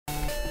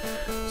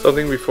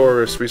Something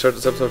before we start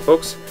this episode,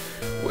 folks.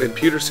 In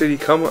Pewter City,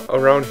 come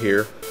around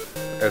here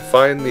and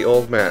find the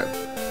old man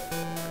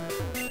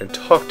and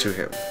talk to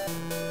him.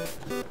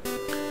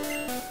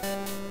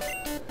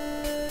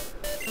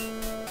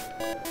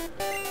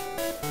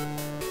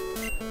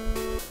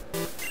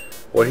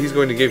 What he's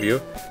going to give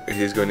you is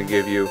he's going to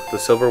give you the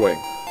silver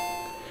wing.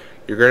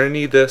 You're going to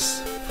need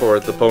this for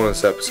the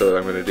bonus episode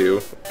I'm going to do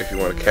if you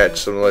want to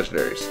catch some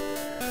legendaries.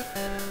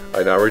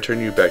 I now return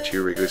you back to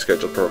your regularly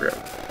scheduled program.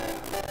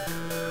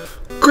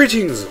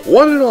 Greetings,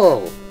 one and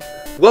all!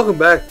 Welcome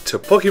back to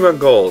Pokemon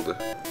Gold,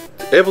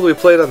 able to be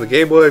played on the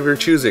Game Boy of your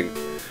choosing.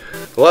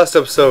 The last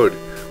episode,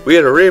 we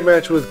had a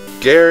rematch with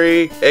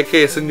Gary,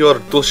 aka Senor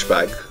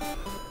Douchebag.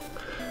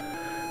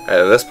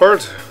 And in this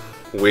part,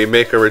 we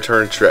make a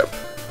return trip.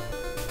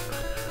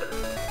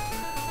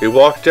 We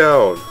walk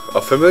down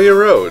a familiar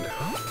road,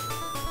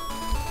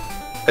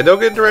 and don't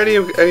get into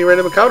any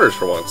random encounters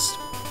for once.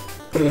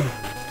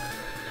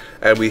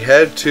 And we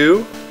head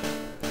to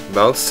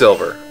Mount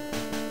Silver.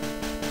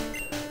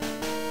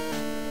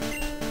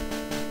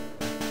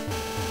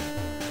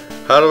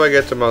 How do I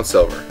get to Mount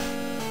Silver?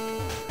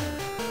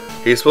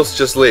 He's supposed to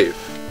just leave.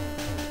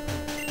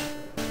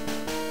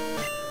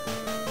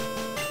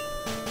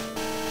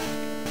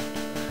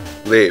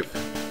 Leave.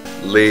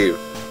 Leave.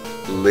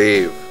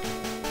 Leave.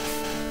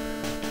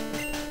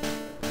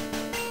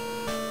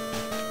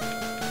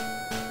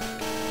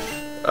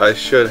 I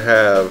should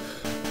have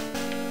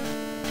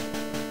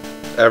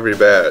every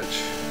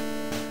badge.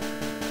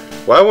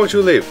 Why won't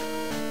you leave?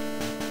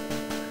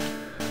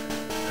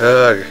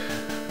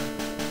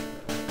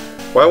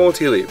 Why won't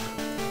he leave?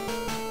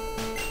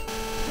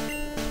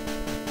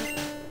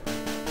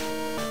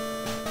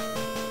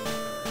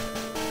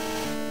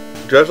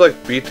 Do I have to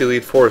like beat the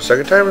Elite Four a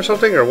second time or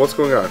something? Or what's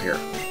going on here?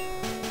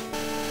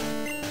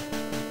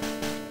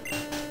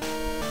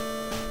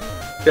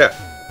 Yeah.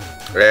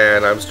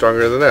 And I'm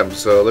stronger than them,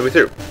 so let me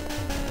through.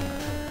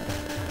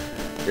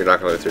 You're not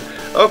gonna let me through.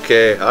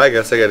 Okay, I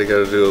guess I gotta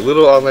go do a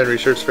little online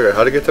research to figure out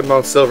how to get to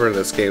Mount Silver in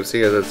this game,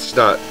 seeing as it's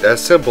not as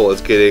simple as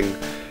getting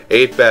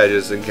 8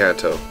 badges in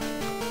Kanto.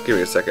 Give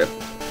me a second.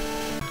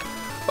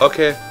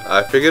 Okay,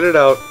 I figured it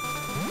out.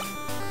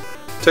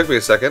 Took me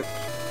a second.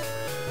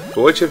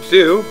 But what you have to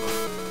do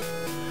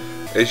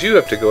is you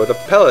have to go to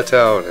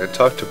Peloton and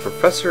talk to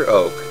Professor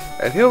Oak,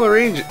 and he'll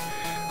arrange it.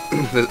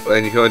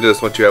 And you can only do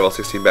this once you have all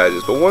 16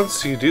 badges. But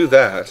once you do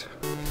that,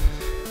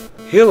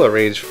 he'll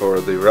arrange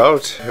for the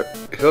route.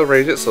 He'll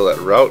arrange it so that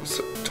Route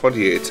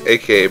 28,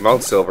 aka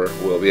Mount Silver,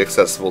 will be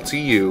accessible to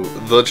you,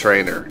 the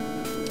trainer.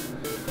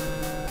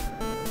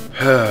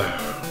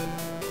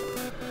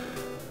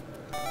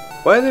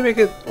 Why did they make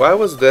it? Why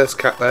was this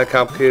that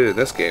complicated in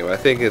this game? I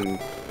think in.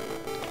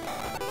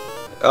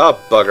 Oh,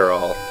 bugger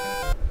all.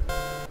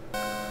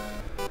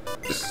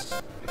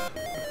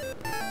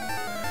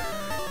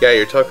 Yeah,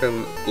 you're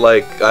talking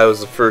like I was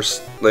the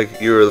first,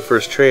 like you were the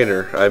first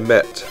trainer I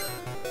met.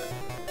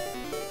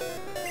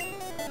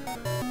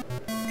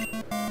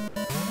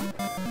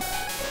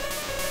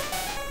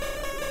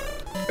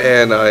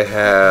 And I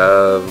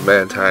have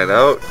Mantine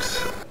out.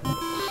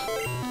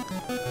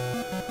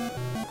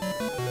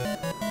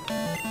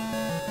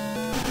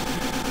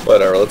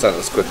 Whatever, let's end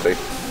this quickly.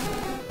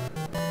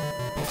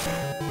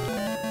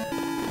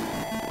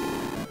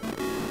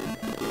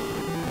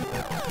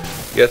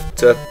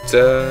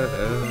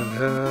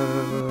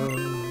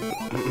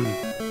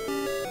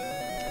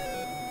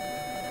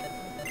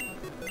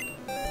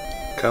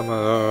 Come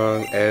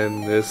on,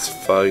 end this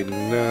fight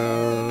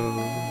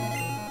now.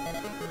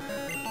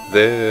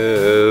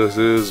 This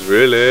is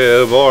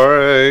really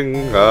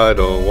boring. I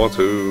don't want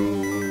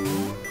to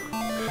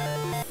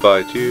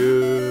fight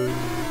you.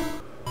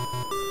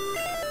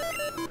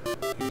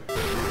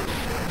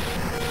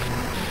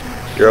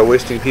 You're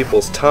wasting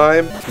people's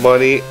time,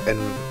 money,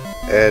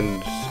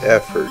 and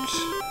effort.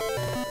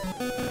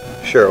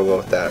 Sure, we'll go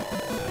with that.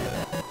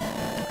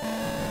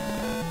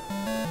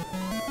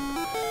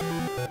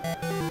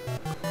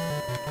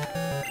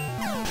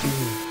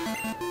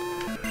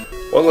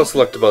 One less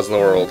Electabuzz in the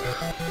world.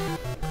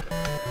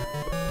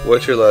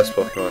 What's your last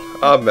Pokemon?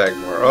 Ah,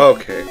 Magmar.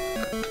 Okay.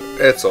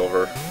 It's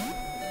over.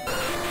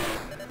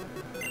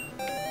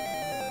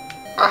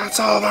 It's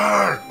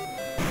over!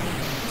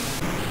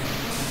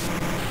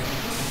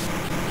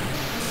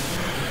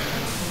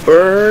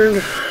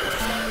 Burn!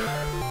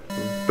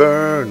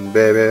 Burn,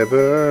 baby,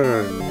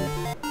 burn!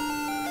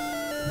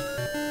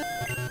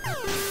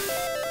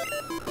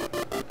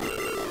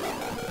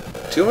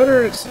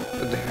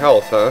 $200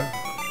 health, huh?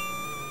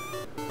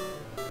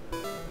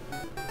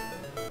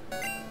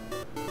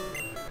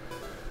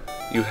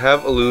 You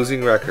have a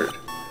losing record.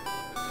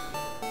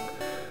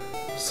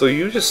 So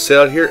you just sit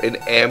out here and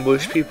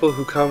ambush people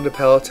who come to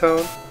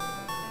Peloton?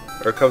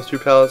 Or come through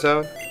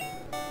Peloton?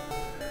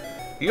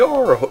 You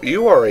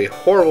are a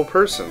horrible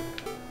person.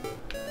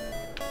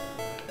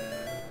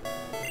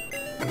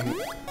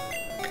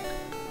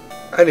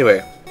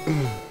 Anyway,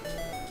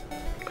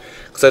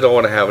 because I don't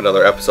want to have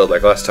another episode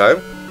like last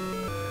time.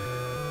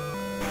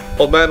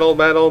 Old man, old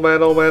man, old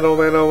man, old man, old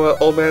man, old man,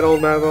 old man,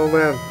 old man, old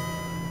man.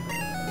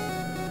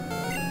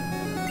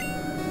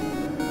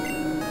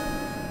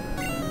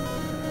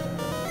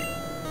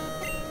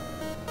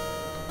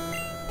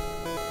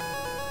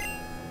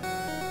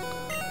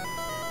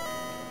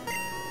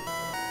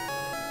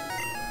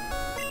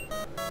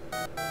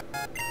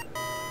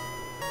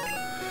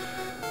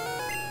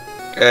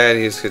 And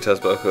he's going to tell us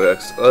about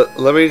Codex.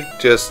 Let me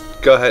just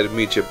go ahead and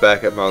meet you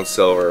back at Mount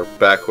Silver,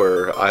 back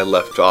where I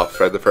left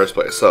off in the first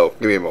place. So,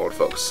 give me a moment,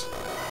 folks.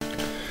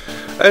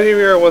 And here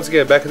we are once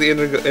again, back at the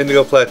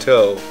Indigo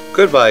Plateau.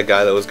 Goodbye,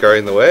 guy that was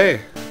guarding the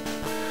way.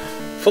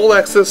 Full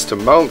access to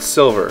Mount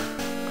Silver.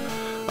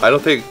 I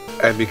don't think,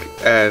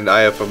 and I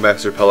have a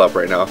max repel up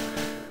right now,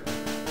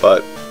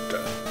 but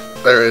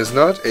there is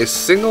not a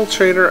single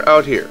trainer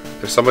out here.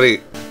 There's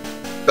somebody,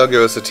 they'll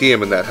give us a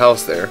TM in that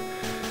house there.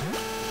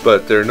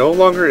 But there no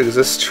longer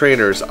exists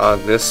trainers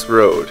on this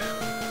road.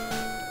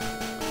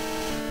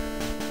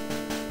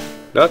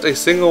 Not a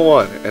single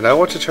one. And I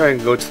want to try and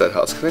go to that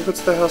house. Can I go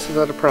to that house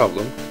without a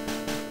problem?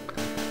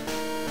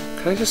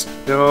 Can I just...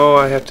 No,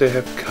 I have to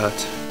have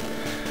cut.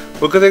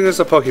 Well, good thing there's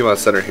a Pokemon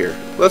Center here.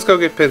 Let's go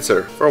get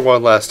Pinsir for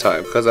one last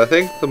time. Because I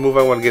think the move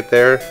I want to get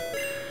there...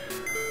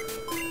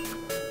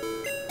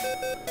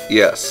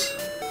 Yes.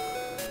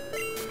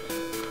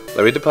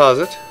 Let me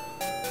deposit.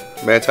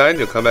 Mantine,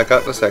 you'll come back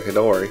out in a second.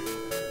 Don't worry.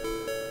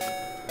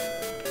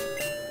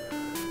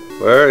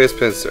 Where is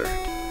Pinsir?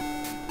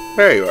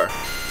 There you are.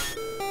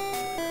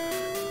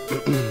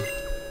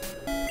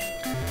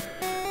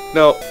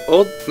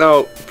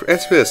 Now,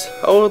 answer me this.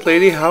 Old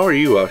lady, how are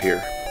you out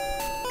here?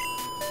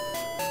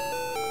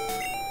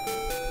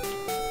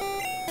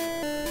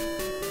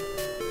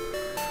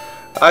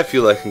 I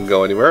feel like I can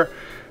go anywhere.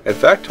 In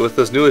fact, with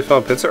this newly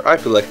found Pinsir, I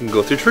feel like I can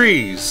go through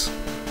trees.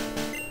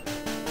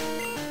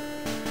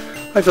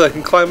 I feel like I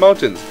can climb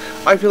mountains.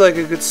 I feel like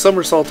I could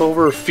somersault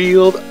over a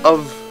field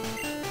of...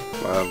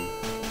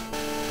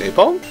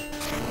 napalm?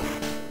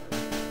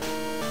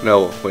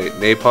 No, wait,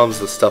 napalm's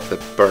the stuff that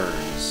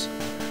burns.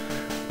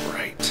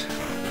 Right.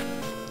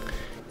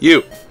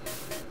 You!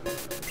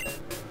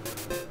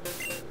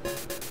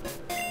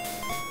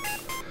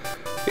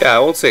 Yeah, I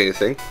won't say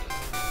anything.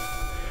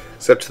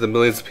 Except to the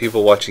millions of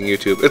people watching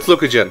YouTube. It's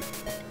Lucajin.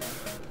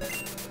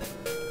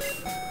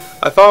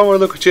 I found where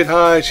Lucajin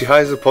hides. She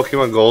hides in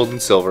Pokemon Gold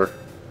and Silver.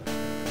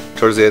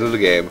 Towards the end of the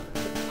game.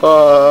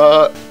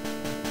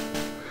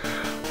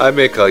 I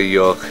make a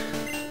yoke.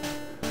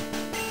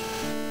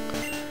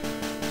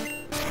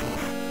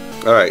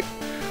 Alright,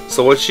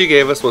 so what she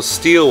gave us was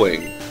Steel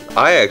Wing.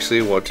 I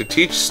actually want to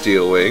teach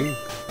Steel Wing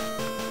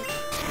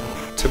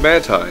to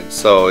Mantine,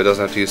 so it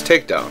doesn't have to use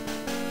Takedown.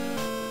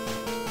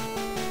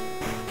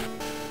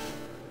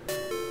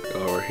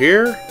 Over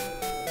here.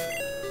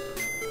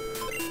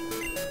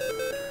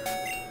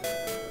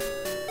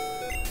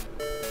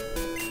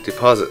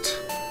 Deposit.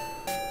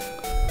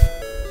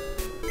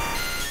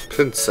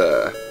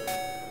 Pinsir.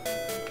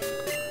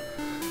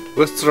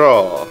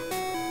 Withdraw.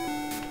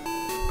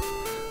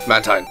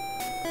 Mantine.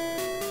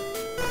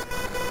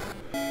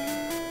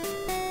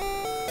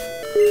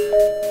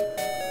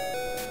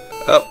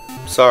 Oh,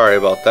 sorry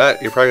about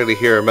that. You're probably going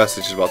to hear a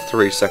message in about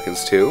 3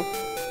 seconds too.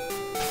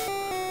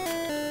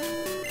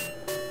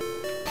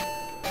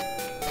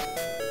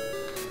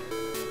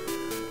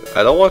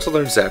 I don't want to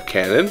learn Zap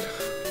Cannon.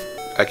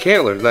 I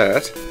can't learn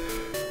that.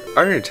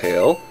 Iron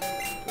Tail.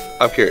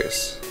 I'm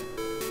curious.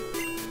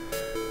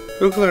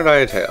 Who can learn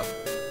Iron Tail?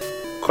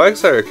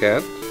 Quagsire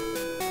can.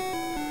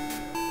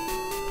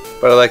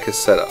 But I like his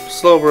setup.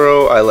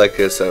 Slowbro, I like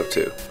his setup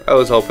too. I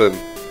was hoping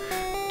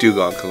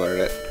Dugong can learn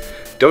it.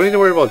 Don't need to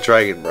worry about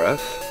Dragon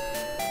Breath.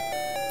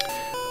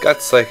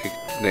 Got Psychic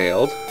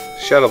nailed.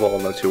 Shadow Ball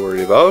I'm not too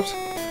worried about.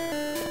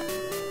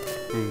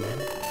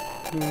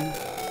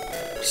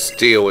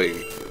 Steel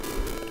Wing.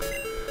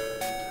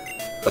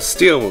 A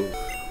steel move.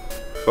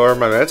 For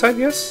my Mantine,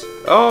 yes?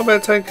 Oh,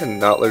 Mantine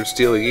cannot learn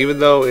Steel Wing, even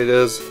though it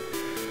is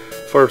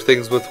for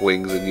things with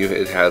wings and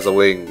it has a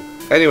wing.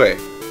 Anyway.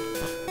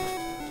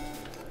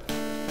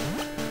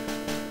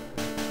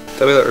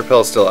 Tell me that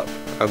Repel is still up.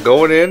 I'm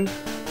going in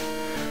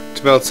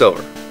to Mount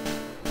Silver.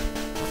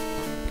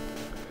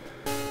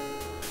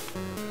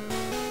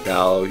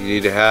 Now you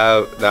need to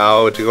have,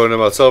 to go into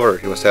Mount Silver,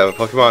 you must have a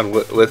Pokemon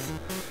with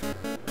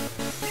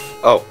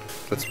oh,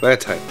 that's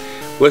Mantine.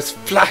 With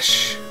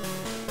Flash!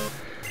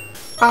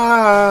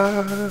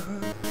 Ah,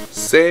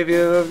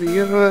 Savior of the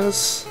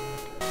Universe.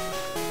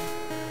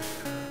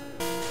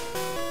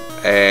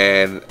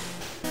 And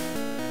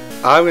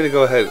I'm gonna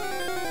go ahead.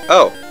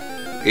 Oh,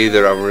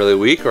 either I'm really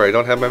weak or I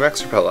don't have my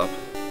max repel up.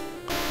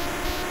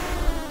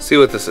 See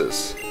what this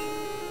is.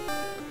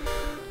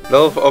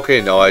 No,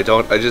 okay, no, I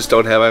don't. I just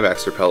don't have my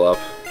max repel up.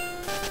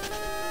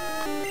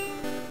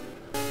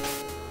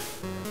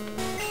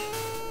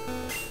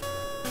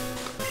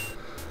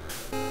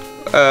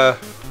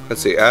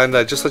 Let's see, and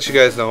just to let you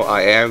guys know,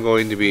 I am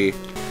going to be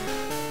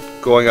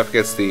going up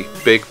against the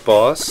big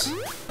boss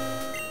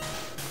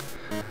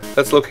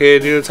that's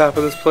located near the top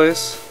of this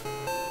place.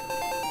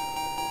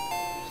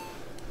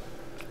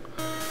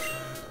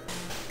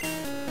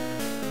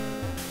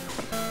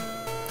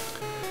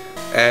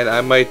 And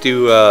I might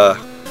do,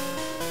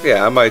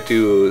 yeah, I might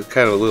do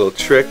kind of a little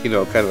trick, you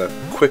know, kind of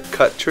a quick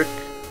cut trick.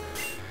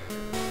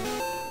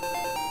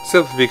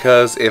 Simply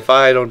because if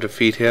I don't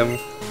defeat him,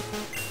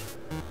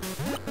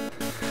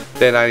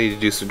 then I need to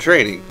do some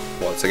training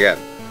once again.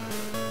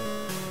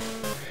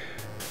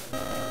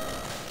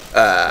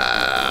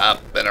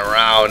 Up and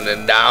around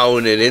and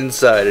down and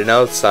inside and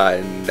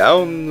outside and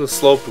down the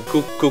slope of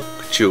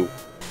Cook-Cook-Choo.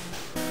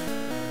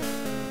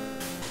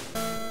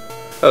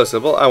 Oh,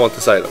 simple. I want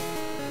this item.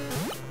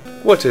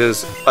 What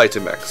is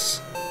Item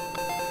X?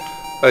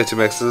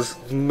 Item X is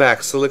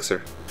Max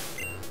Elixir.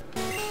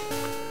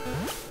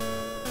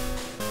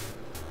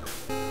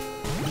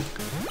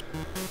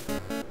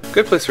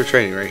 Good place for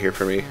training right here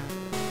for me.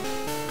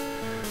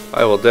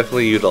 I will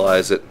definitely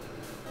utilize it.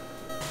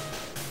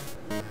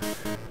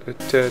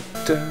 I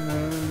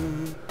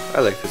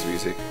like this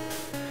music.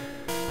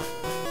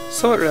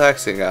 Somewhat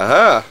relaxing.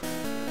 Aha!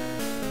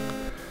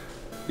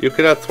 You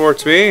cannot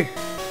thwart me.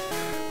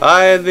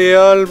 I am the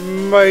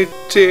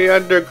almighty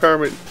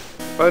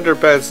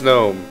underpants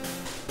gnome.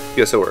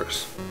 Yes, it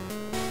works.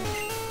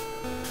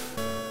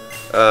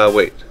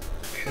 Wait.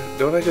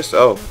 Don't I just...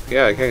 Oh,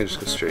 yeah, I can't just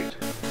go straight.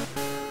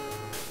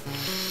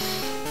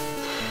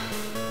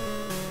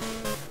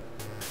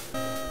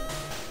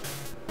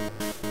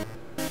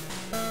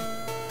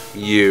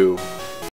 You.